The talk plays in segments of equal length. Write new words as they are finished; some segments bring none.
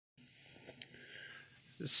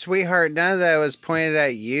Sweetheart, none of that was pointed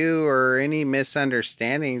at you or any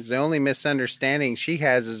misunderstandings. The only misunderstanding she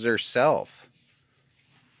has is herself.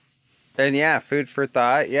 And yeah, food for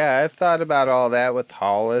thought. Yeah, I've thought about all that with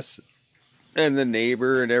Hollis and the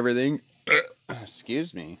neighbor and everything.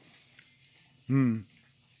 Excuse me.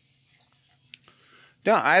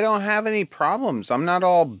 I don't have any problems. I'm not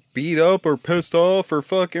all beat up or pissed off or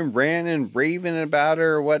fucking ranting and raving about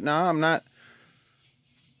her or whatnot. I'm not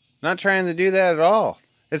trying to do that at all.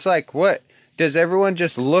 It's like, what? Does everyone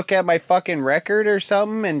just look at my fucking record or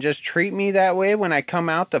something and just treat me that way when I come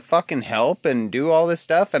out to fucking help and do all this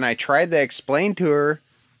stuff? And I tried to explain to her,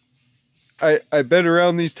 I've been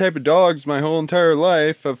around these type of dogs my whole entire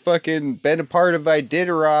life. I've fucking been a part of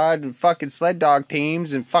Iditarod and fucking sled dog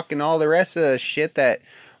teams and fucking all the rest of the shit that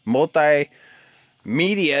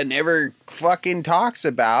media never fucking talks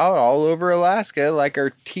about all over Alaska, like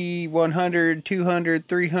our T100, 200,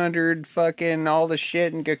 300, fucking all the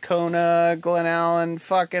shit in Gakona, Glen Allen,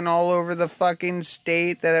 fucking all over the fucking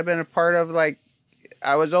state that I've been a part of. Like,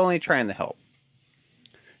 I was only trying to help.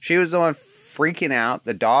 She was the one freaking out.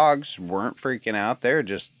 The dogs weren't freaking out. They're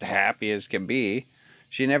just happy as can be.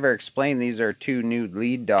 She never explained these are two new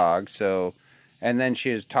lead dogs, so... And then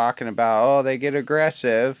she was talking about, oh, they get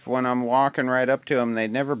aggressive when I'm walking right up to them. They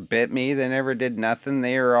never bit me. They never did nothing.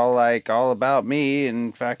 They were all like, all about me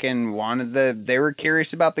and fucking they were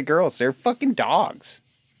curious about the girls. They're fucking dogs.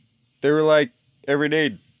 They were like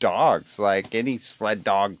everyday dogs. Like any sled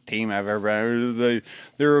dog team I've ever been.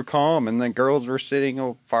 They were calm and the girls were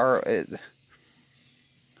sitting far.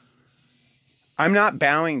 I'm not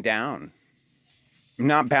bowing down. I'm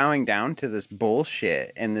not bowing down to this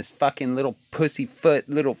bullshit and this fucking little pussyfoot,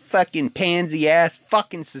 little fucking pansy ass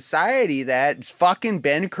fucking society that's fucking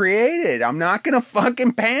been created. I'm not gonna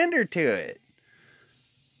fucking pander to it.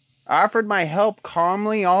 I offered my help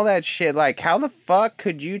calmly, all that shit. Like, how the fuck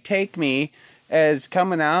could you take me as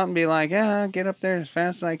coming out and be like, yeah, get up there as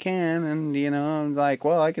fast as I can, and you know, I'm like,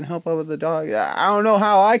 well, I can help out with the dog. I don't know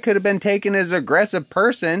how I could have been taken as an aggressive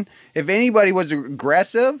person. If anybody was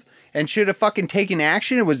aggressive and should have fucking taken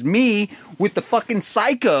action, it was me with the fucking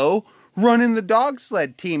psycho running the dog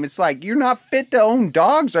sled team. It's like, you're not fit to own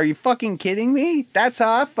dogs. Are you fucking kidding me? That's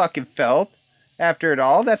how I fucking felt after it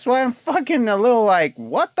all. That's why I'm fucking a little like,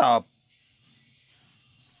 what the?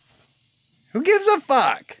 Who gives a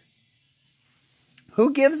fuck?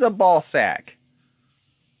 Who gives a ball sack?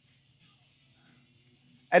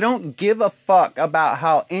 I don't give a fuck about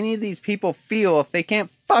how any of these people feel if they can't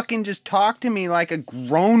fucking just talk to me like a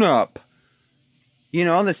grown-up. You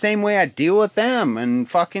know, the same way I deal with them in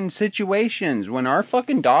fucking situations when our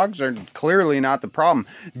fucking dogs are clearly not the problem.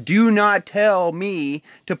 Do not tell me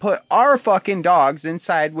to put our fucking dogs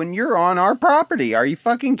inside when you're on our property. Are you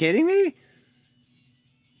fucking kidding me?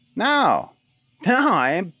 No. No,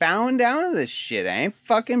 I ain't bowing down to this shit. I ain't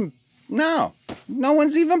fucking... No. No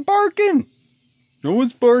one's even barking. No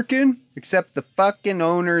one's barking. Except the fucking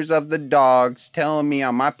owners of the dogs telling me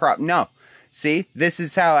on my prop. No. See, this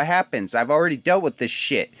is how it happens. I've already dealt with this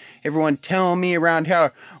shit. Everyone telling me around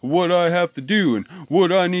how, what I have to do and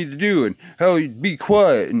what I need to do and how you be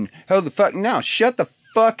quiet and how the fuck. No, shut the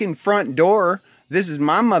fucking front door. This is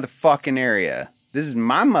my motherfucking area. This is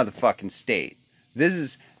my motherfucking state. This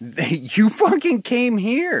is, you fucking came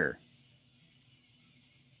here.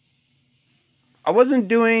 I wasn't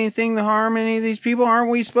doing anything to harm any of these people. Aren't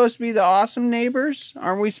we supposed to be the awesome neighbors?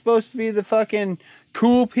 Aren't we supposed to be the fucking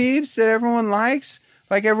cool peeps that everyone likes?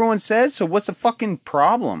 Like everyone says? So what's the fucking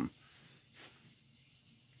problem?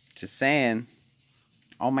 Just saying.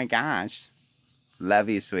 Oh my gosh. Love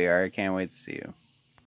you, sweetheart. I can't wait to see you.